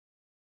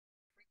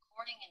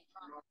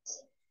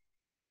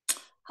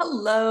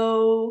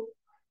Hello.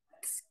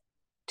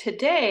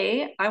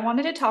 Today, I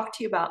wanted to talk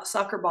to you about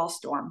Soccer Ball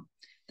Storm.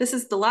 This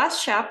is the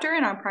last chapter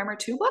in our Primer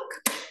 2 book.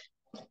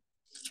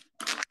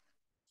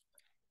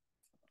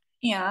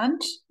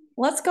 And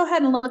let's go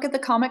ahead and look at the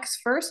comics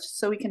first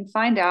so we can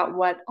find out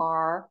what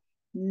our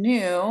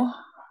new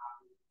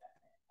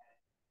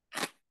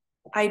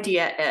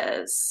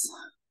idea is.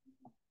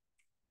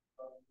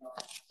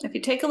 If you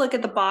take a look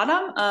at the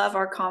bottom of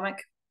our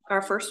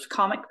first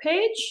comic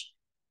page,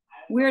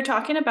 we're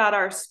talking about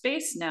our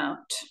space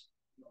note.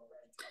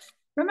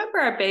 Remember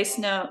our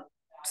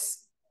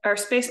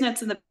space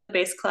notes in the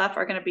base clef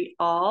are going to be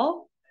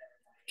all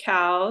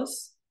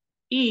cows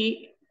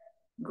eat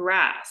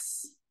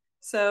grass.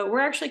 So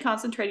we're actually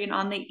concentrating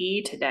on the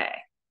E today.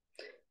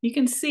 You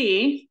can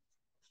see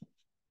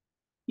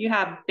you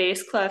have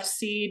base clef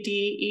C, D,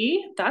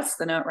 E. That's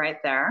the note right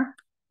there.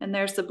 And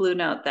there's the blue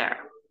note there.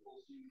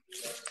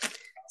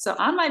 So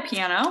on my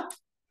piano,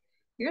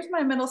 here's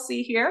my middle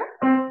C here.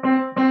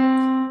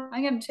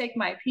 I'm going to take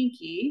my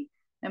pinky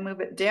and move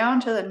it down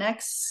to the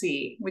next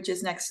C, which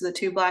is next to the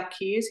two black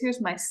keys.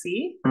 Here's my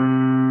C,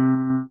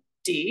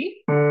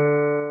 D,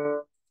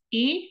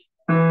 E,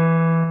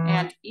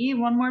 and E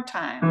one more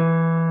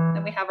time.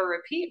 Then we have a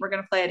repeat. We're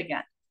going to play it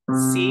again.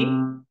 C,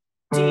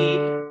 D,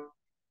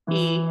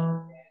 E,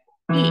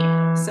 E.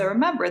 So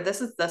remember,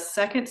 this is the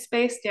second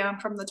space down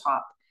from the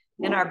top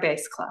in our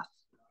bass clef.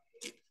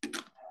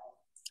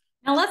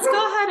 Now let's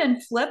go ahead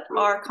and flip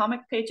our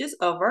comic pages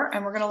over,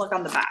 and we're going to look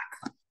on the back.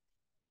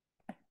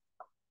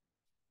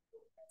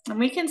 And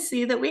we can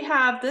see that we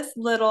have this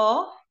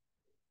little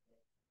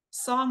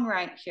song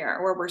right here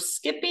where we're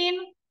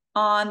skipping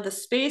on the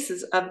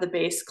spaces of the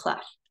bass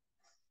clef.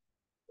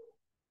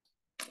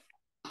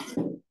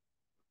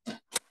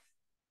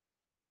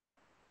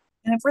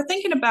 And if we're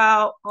thinking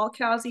about all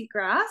cows eat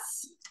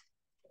grass,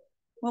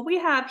 what we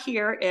have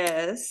here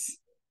is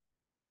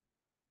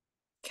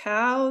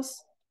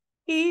cows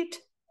eat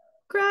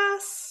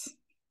grass.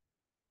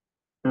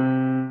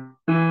 And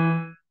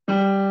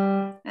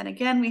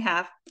again, we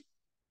have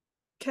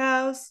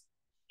cows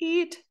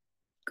eat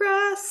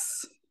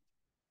grass.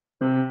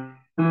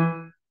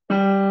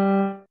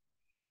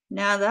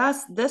 Now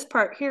this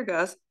part here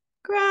goes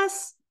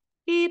grass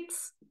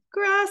eats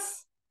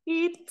grass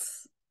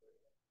eats.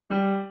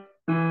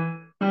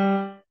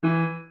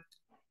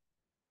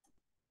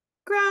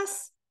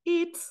 Grass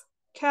eats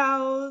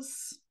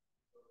cows.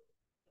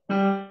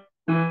 And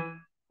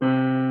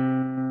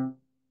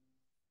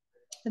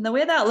the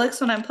way that looks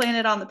when I'm playing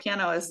it on the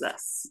piano is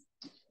this.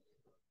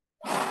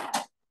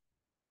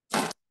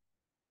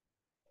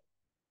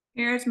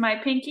 Here's my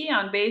pinky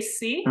on bass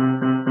C.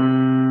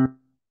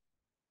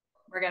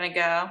 We're gonna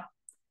go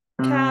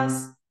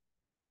cows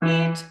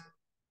eat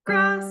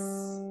grass.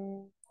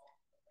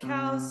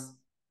 Cows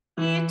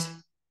eat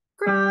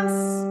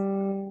grass.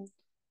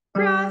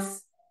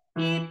 Grass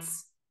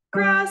eats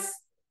grass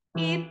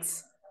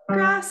eats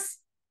grass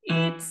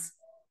eats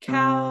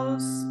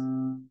cows.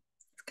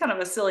 It's kind of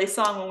a silly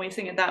song when we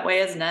sing it that way,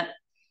 isn't it?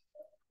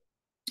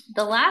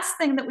 The last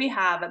thing that we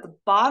have at the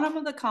bottom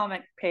of the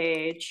comic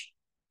page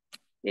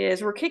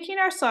is we're kicking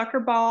our soccer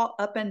ball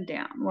up and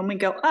down. When we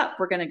go up,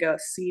 we're going to go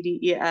C,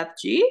 D, E, F,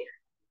 G.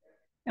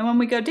 And when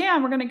we go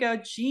down, we're going to go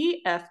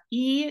G, F,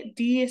 E,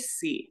 D,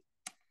 C.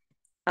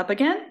 Up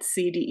again,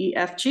 C, D, E,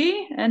 F,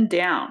 G, and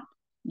down.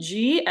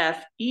 G,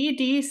 F, E,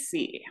 D,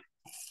 C.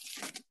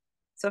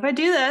 So if I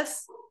do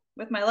this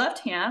with my left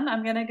hand,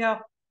 I'm going to go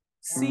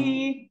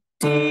C,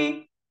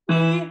 D,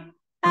 E,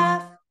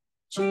 F,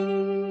 G.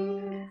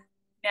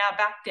 Now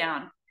back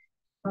down.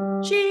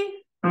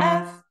 G,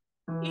 F,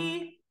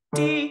 E,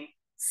 D,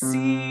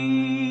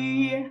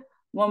 C.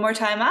 One more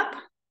time up.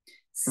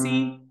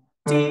 C,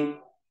 D,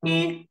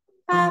 E,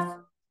 F,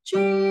 G.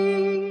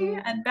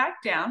 And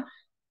back down.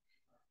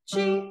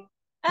 G,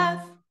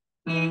 F,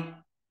 E,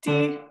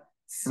 D,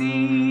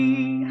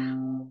 C.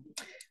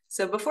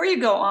 So before you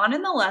go on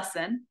in the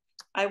lesson,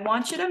 I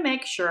want you to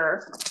make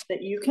sure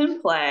that you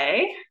can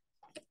play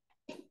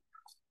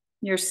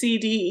your C,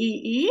 D,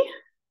 E, E.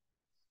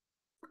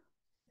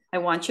 I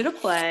want you to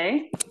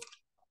play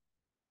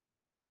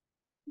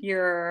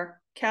your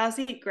cows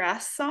eat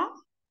grass song.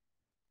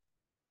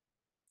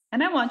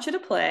 And I want you to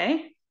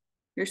play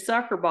your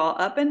soccer ball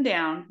up and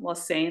down while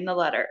saying the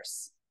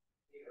letters.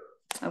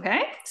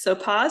 Okay, so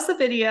pause the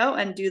video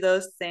and do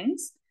those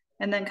things,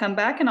 and then come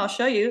back and I'll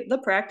show you the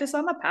practice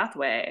on the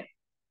pathway.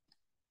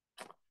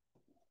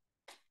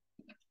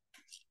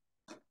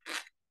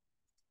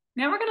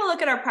 Now we're going to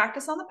look at our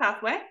practice on the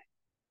pathway.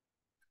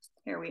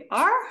 Here we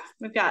are.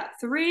 We've got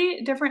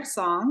 3 different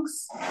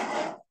songs.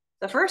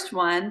 The first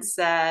one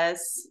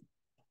says,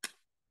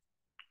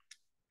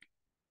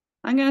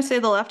 I'm going to say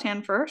the left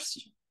hand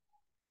first.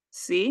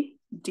 C,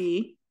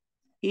 D,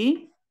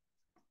 E,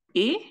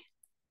 E.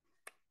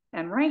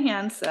 And right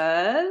hand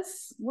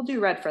says, we'll do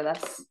red for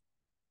this.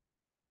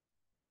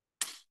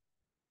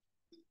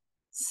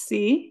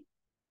 C,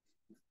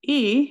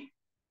 E,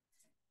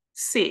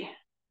 C.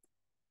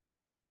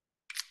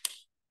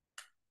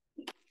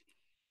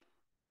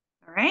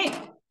 All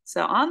right,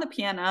 so on the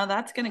piano,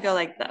 that's gonna go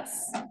like this.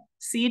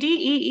 C, D,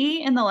 E,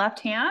 E in the left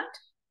hand.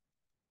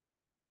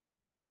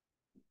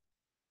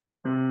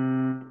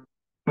 And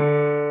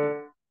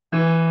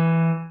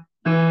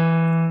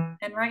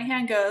right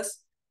hand goes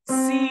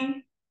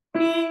C,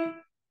 E,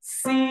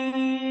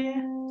 C.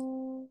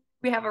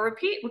 We have a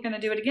repeat, we're gonna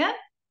do it again.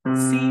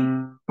 C,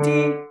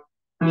 D,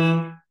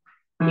 E,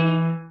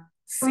 E,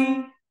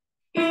 C,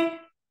 E,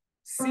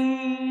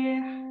 C.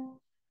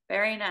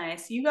 Very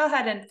nice. You go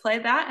ahead and play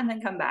that and then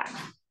come back.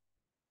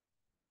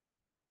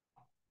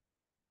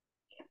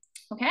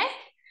 Okay,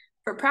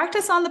 for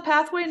practice on the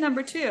pathway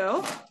number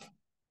 2,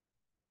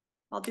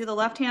 I'll do the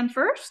left hand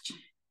first.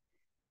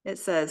 It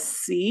says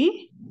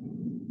C,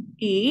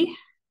 E,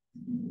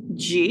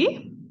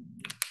 G.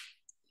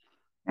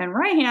 And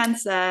right hand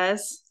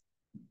says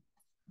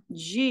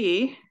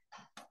G,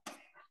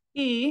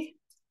 E,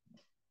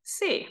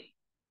 C.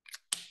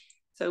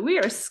 So we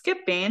are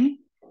skipping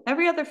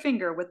every other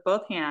finger with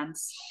both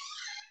hands.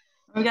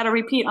 We got to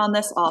repeat on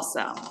this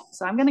also.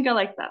 So I'm going to go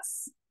like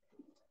this.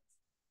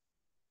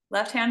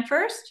 Left hand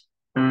first.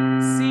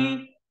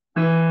 C,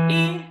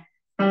 E,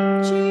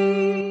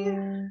 G.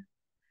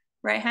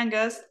 Right hand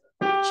goes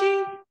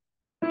G,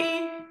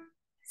 E,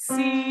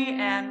 C,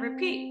 and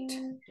repeat.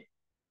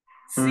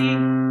 C,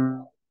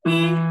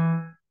 E,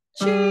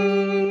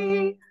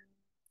 G,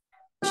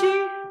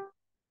 G,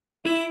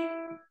 E,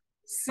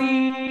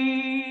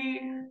 C.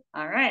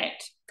 All right,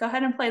 go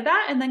ahead and play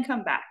that and then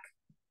come back.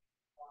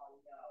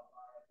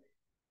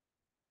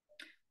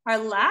 Our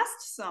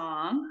last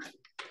song,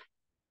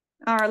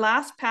 our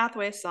last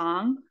pathway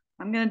song,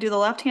 I'm going to do the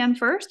left hand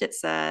first. It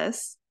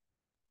says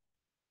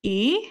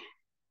E,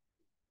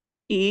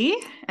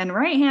 E, and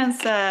right hand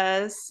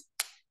says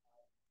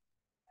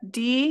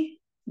D,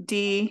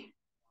 D,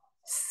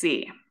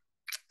 C.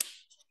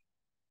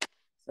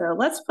 So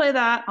let's play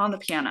that on the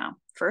piano.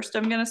 First,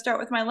 I'm going to start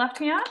with my left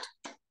hand.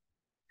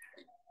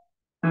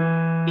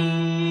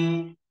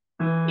 E,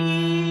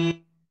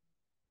 E,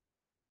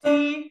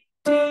 D,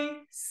 D,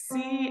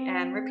 C,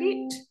 and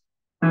repeat.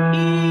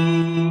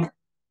 E,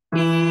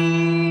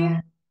 E,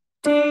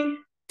 D,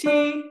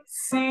 D,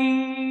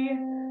 C.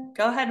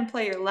 Go ahead and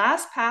play your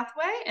last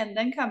pathway and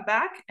then come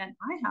back, and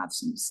I have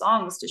some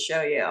songs to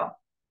show you.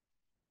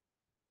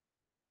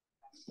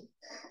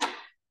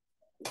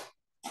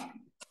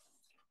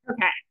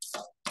 Okay,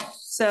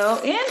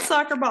 so in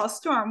Soccer Ball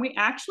Storm, we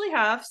actually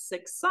have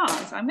 6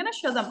 songs. I'm going to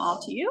show them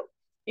all to you.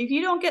 If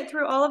you don't get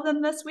through all of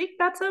them this week,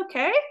 that's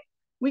okay.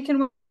 We can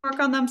work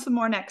on them some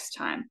more next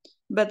time.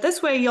 But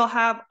this way you'll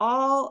have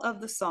all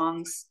of the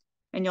songs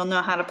and you'll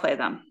know how to play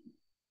them.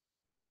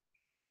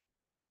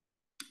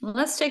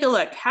 Let's take a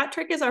look. Hat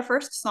Trick is our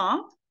first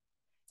song.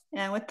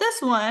 And with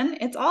this one,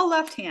 it's all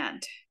left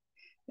hand.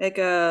 It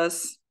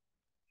goes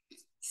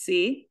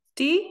C,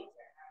 D,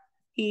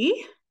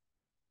 E,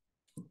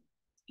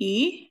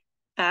 E,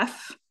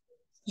 F,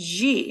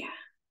 G,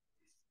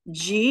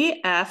 G,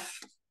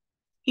 F,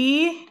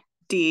 E,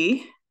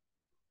 D,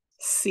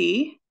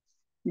 C,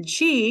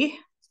 G,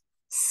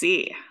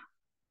 C.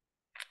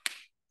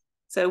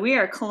 So we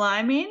are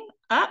climbing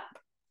up.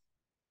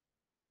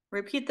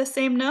 Repeat the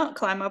same note,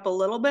 climb up a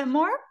little bit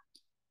more,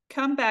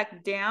 come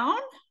back down,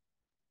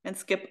 and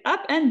skip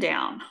up and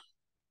down.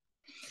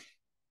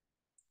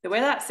 The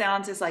way that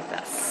sounds is like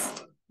this.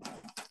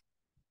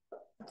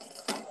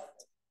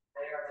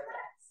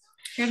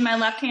 Here's my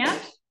left hand.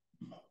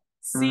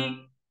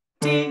 C,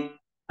 D,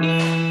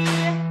 E,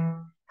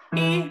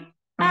 E,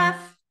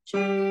 F, G,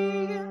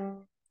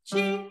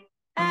 G,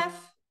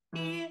 F,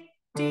 E,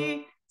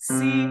 D,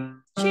 C,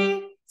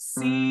 G,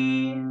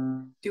 C.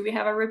 Do we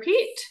have a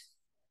repeat?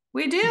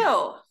 We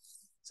do.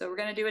 So we're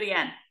going to do it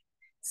again.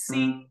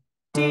 C,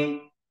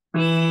 D,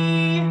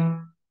 E,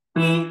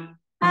 E,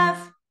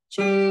 F,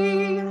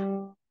 G,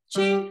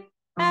 G,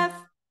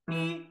 F,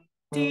 E,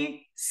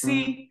 D,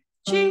 C,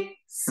 G,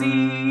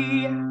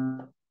 C.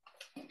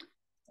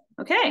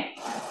 Okay.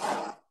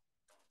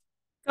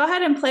 Go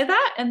ahead and play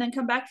that and then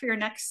come back for your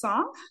next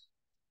song.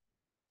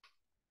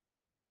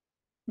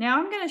 Now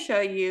I'm going to show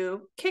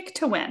you Kick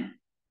to Win.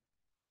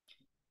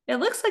 It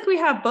looks like we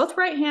have both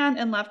right hand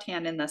and left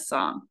hand in this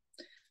song.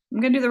 I'm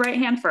going to do the right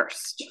hand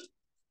first.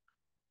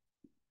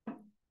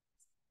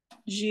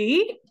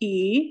 G,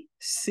 E,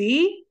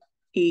 C,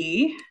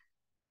 E,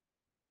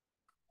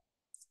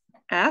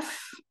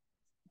 F,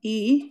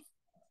 E,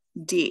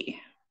 D.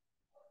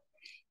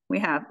 We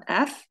have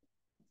F,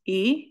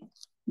 E,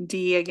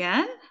 D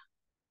again.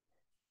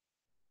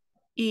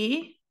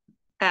 E,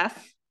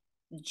 F,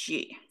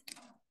 G.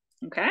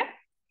 Okay?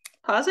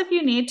 Pause if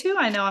you need to.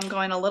 I know I'm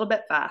going a little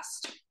bit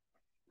fast.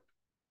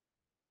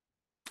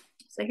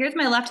 So here's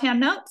my left hand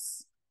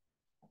notes.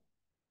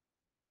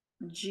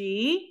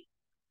 G,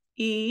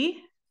 E,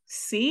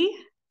 C,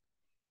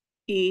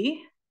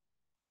 E,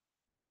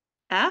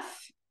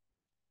 F,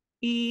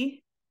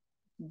 E,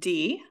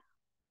 D,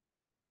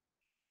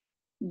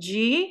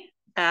 G,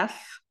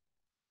 F,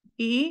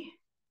 E,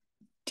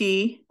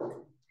 D,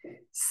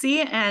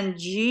 C, and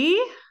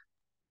G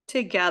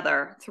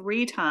together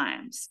 3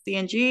 times. C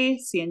and G,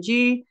 C and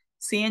G,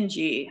 C and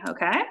G,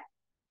 okay?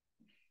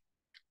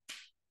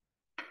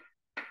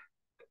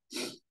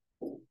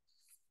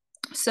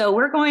 So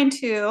we're going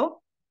to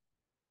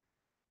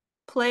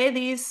play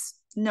these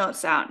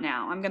notes out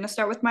now. I'm going to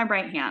start with my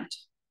right hand.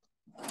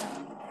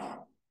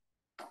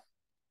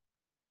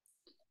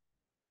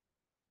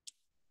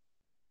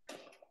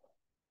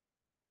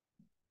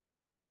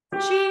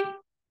 G,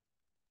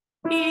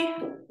 E,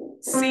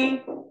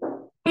 C,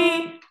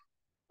 E,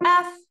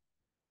 F,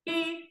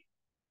 E,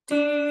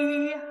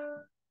 D,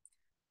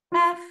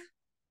 F,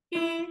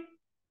 E,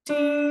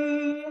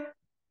 D,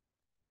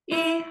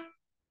 E,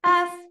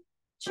 F,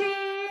 G.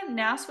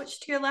 Now switch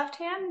to your left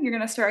hand. You're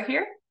going to start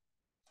here.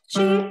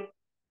 G,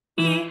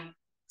 E,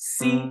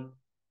 C,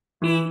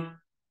 E,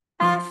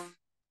 F,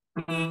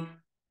 E,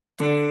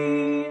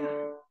 D,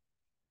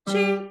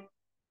 G,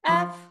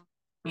 F,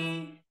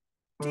 E,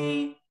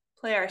 D.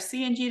 Play our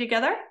C and G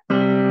together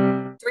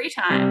 3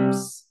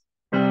 times.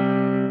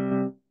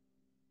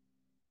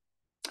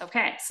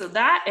 Okay, so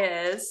that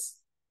is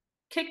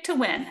Kick to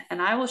Win,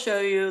 and I will show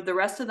you the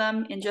rest of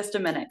them in just a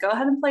minute. Go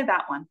ahead and play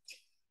that one.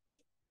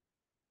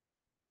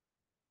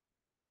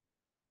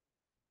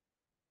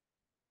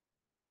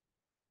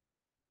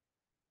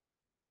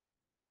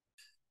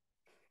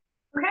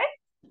 Okay,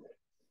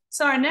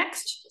 so our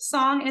next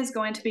song is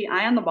going to be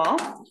Eye on the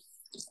Ball.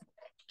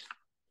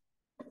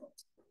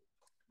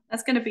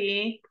 That's going to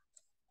be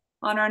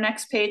on our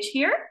next page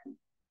here.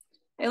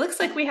 It looks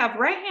like we have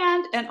right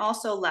hand and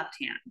also left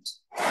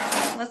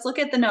hand. Let's look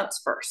at the notes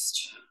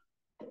first.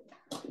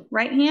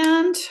 Right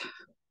hand,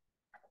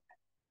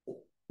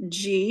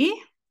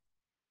 G,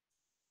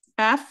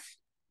 F,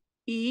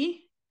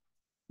 E,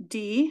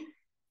 D,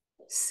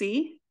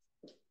 C,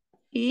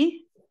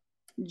 E,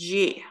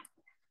 G.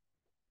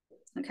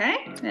 Okay,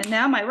 and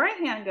now my right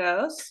hand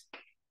goes,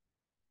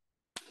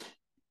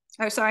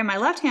 or sorry, my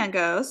left hand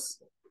goes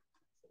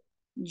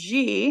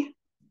G,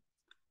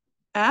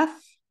 F,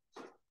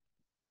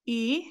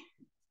 E,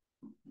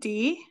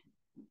 D,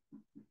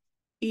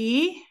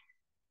 E,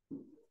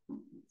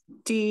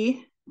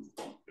 D,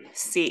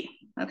 C.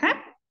 Okay.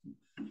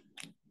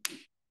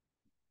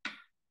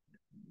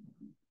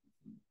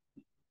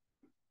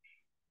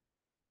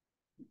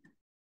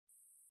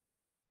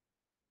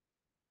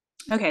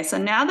 Okay, so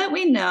now that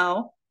we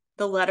know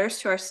the letters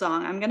to our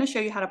song, I'm going to show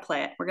you how to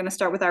play it. We're going to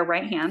start with our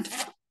right hand.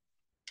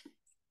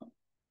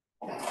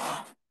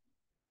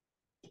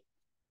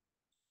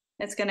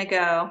 It's going to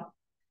go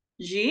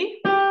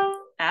G,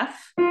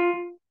 F,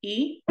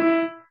 E,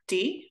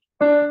 D,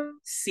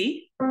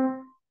 C,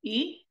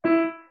 E,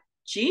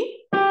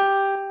 G.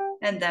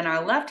 And then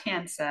our left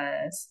hand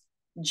says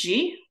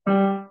G,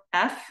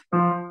 F,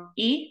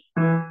 E,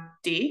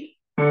 D,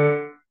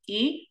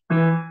 E,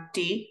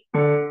 D,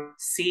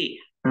 C.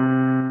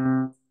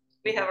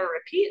 We have a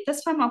repeat.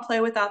 This time I'll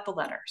play without the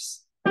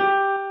letters.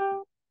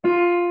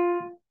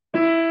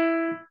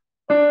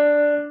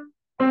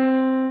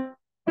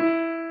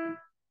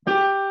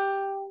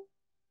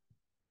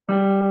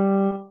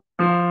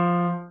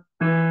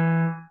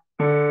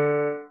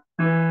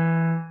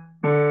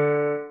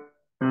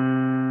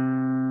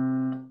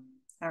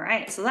 All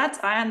right, so that's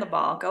Eye on the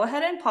Ball. Go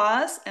ahead and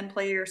pause and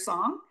play your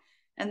song,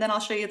 and then I'll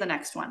show you the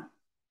next one.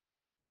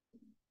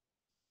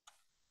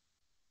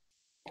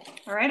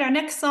 All right, our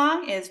next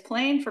song is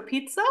Playing for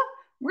Pizza.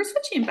 We're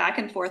switching back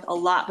and forth a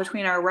lot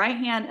between our right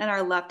hand and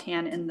our left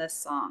hand in this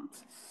song.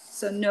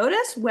 So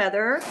notice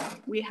whether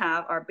we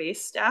have our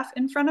bass staff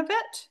in front of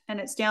it and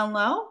it's down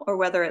low, or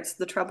whether it's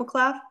the treble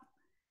clef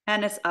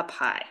and it's up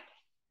high.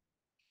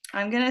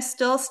 I'm gonna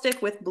still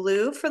stick with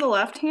blue for the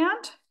left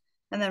hand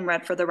and then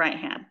red for the right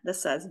hand.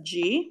 This says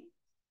G,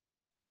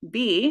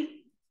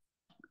 B,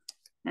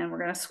 and we're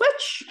gonna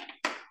switch.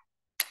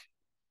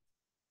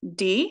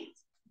 D,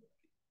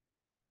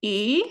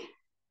 E,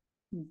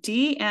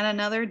 D, and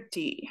another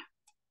D.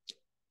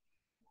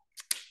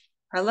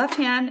 Our left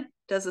hand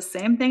does the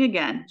same thing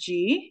again.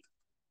 G,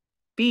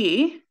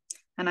 B,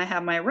 and I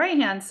have my right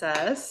hand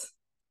says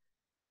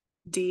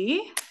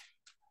D,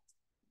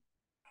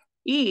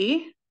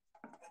 E,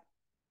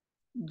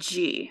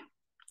 G.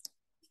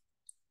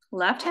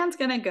 Left hand's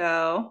gonna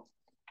go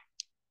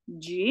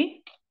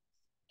G,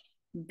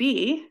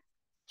 B,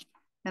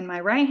 and my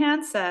right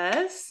hand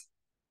says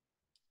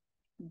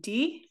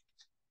D,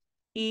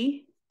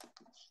 E,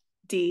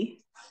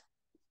 D,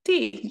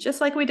 D,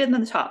 just like we did in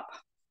the top.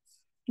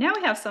 Now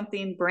we have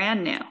something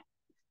brand new.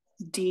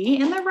 D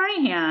in the right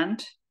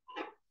hand,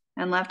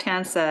 and left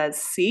hand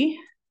says C,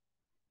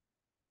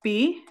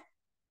 B,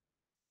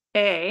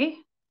 A,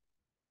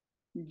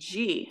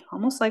 G,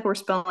 almost like we're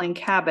spelling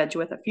cabbage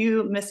with a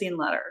few missing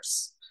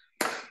letters.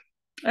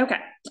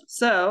 Okay,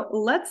 so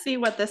let's see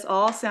what this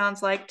all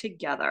sounds like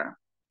together.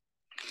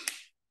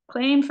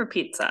 Playing for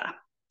Pizza.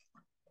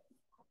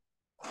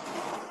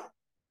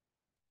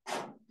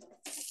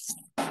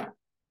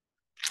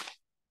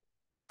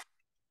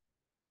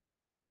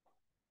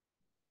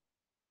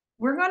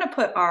 We're going to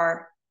put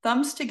our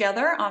thumbs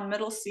together on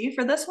middle C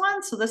for this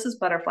one. So this is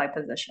butterfly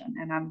position.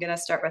 And I'm going to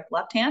start with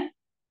left hand.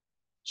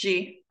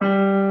 G,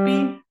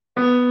 B,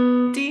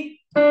 D,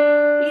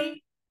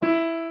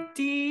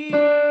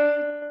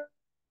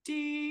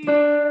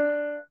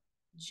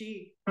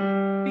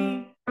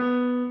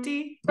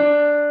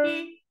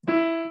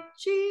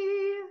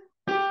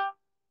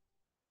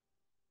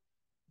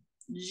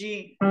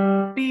 G,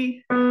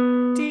 B,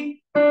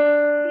 D,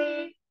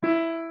 E,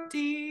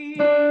 D,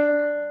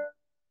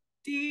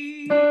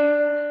 D,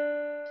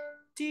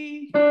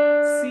 D,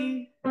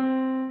 C,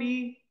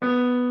 B,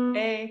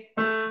 A,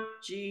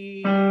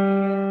 G.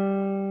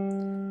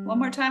 One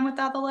more time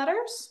without the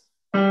letters.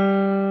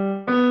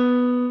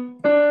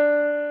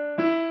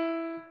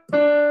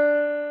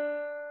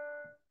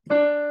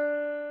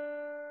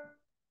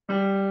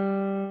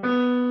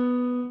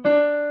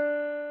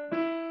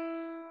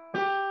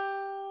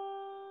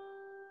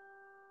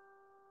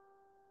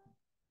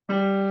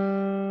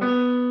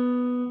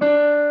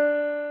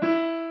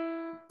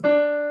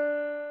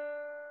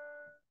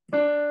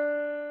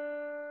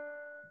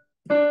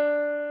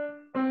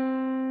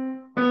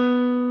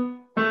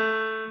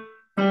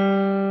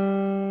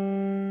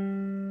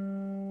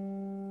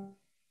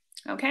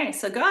 Okay,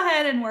 so go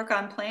ahead and work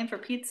on playing for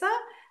pizza,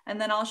 and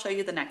then I'll show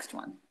you the next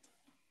one.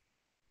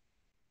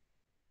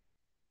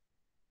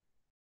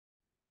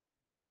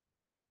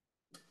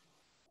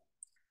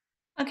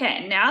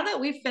 Okay, now that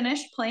we've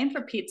finished playing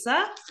for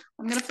pizza,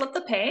 I'm gonna flip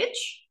the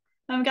page.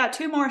 And we've got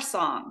two more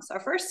songs. Our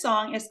first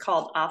song is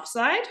called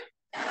Offside,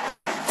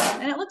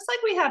 and it looks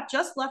like we have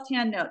just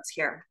left-hand notes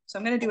here. So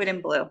I'm gonna do it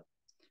in blue.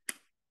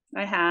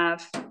 I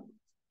have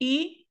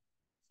E,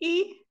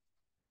 E,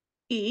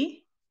 E.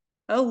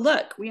 Oh,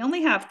 look, we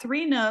only have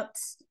 3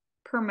 notes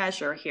per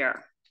measure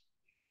here.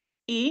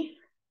 E,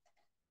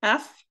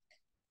 F,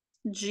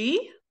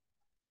 G,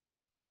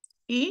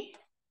 E,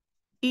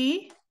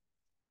 E,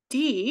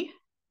 D,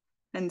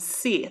 and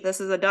C. This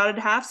is a dotted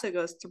half, so it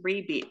goes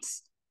 3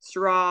 beats.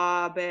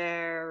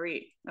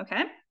 Strawberry,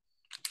 okay?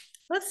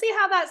 Let's see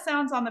how that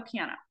sounds on the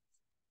piano.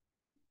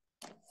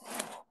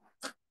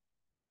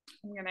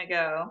 I'm gonna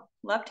go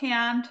left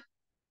hand,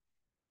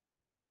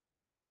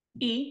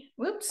 E,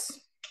 whoops.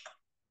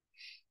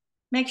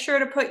 Make sure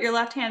to put your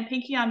left hand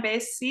pinky on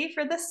bass C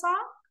for this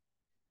song.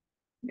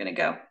 I'm gonna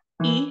go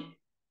E,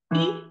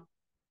 E,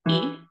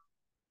 E,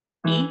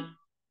 E,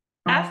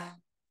 F,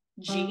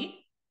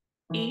 G,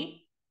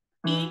 E,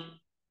 E,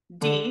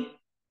 D,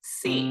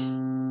 C.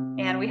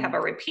 And we have a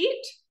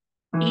repeat,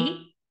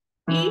 E,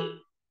 E,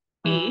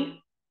 E,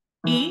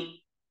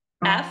 E,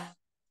 F,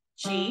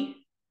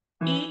 G,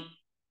 E,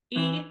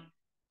 E,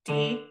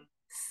 D,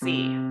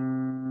 C.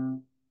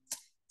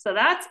 So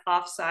that's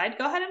Offside.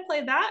 Go ahead and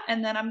play that,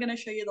 and then I'm gonna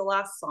show you the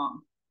last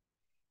song.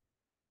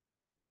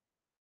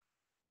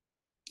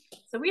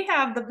 So we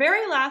have the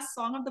very last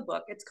song of the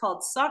book. It's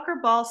called Soccer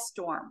Ball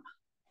Storm.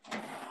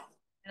 And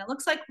it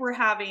looks like we're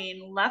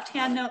having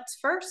left-hand notes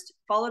first,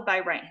 followed by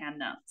right-hand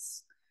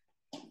notes.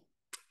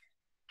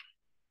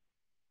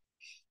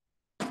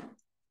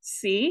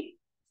 C,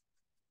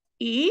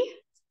 E,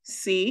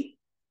 C,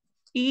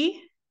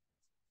 E,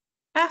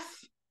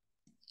 F,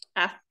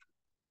 F,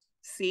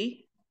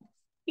 C,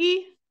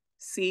 E,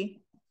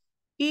 C,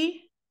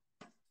 E,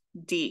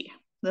 D.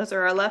 Those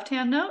are our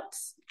left-hand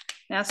notes.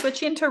 Now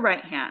switching to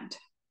right hand.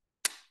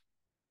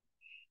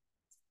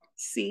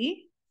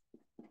 C,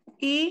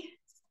 E,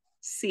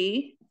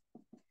 C,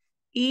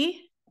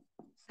 E,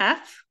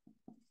 F,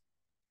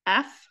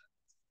 F,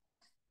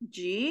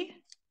 G,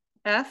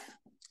 F,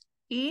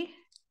 E,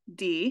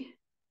 D,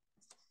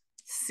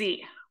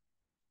 C.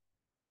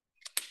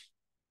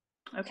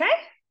 Okay,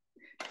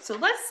 so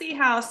let's see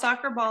how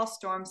Soccer Ball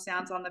Storm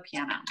sounds on the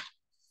piano.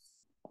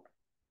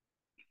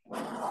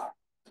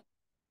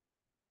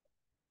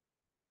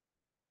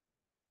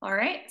 All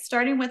right,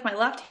 starting with my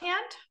left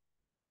hand.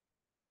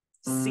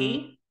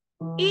 C,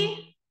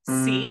 E,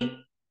 C,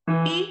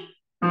 E,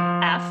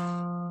 F,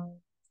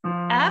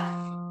 F,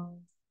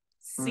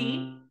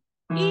 C,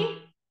 E,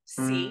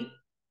 C,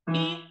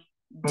 E,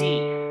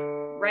 D.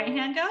 Right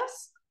hand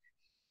goes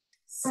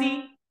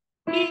C,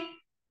 E,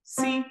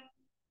 C,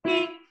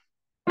 E,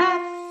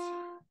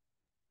 F,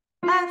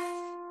 F,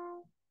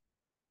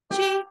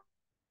 G,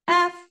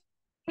 F,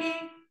 E,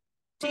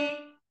 D,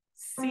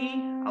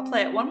 C. I'll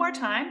play it one more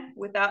time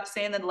without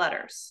saying the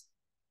letters.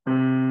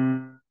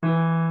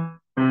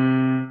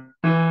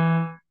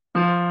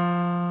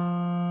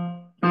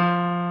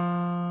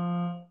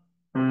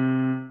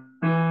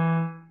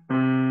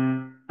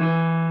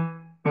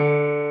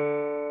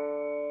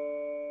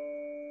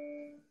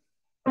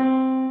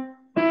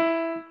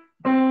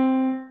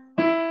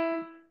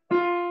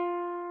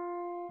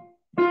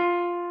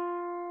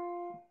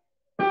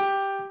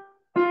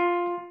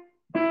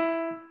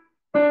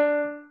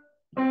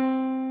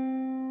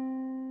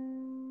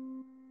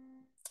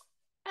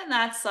 And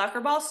that's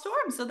Soccer Ball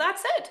Storm. So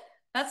that's it.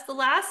 That's the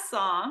last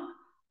song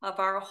of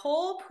our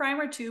whole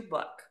Primer 2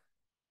 book.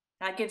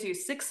 That gives you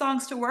 6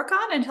 songs to work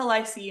on until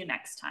I see you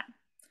next time.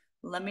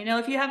 Let me know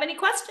if you have any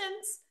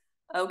questions.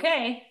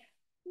 Okay,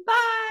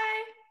 bye.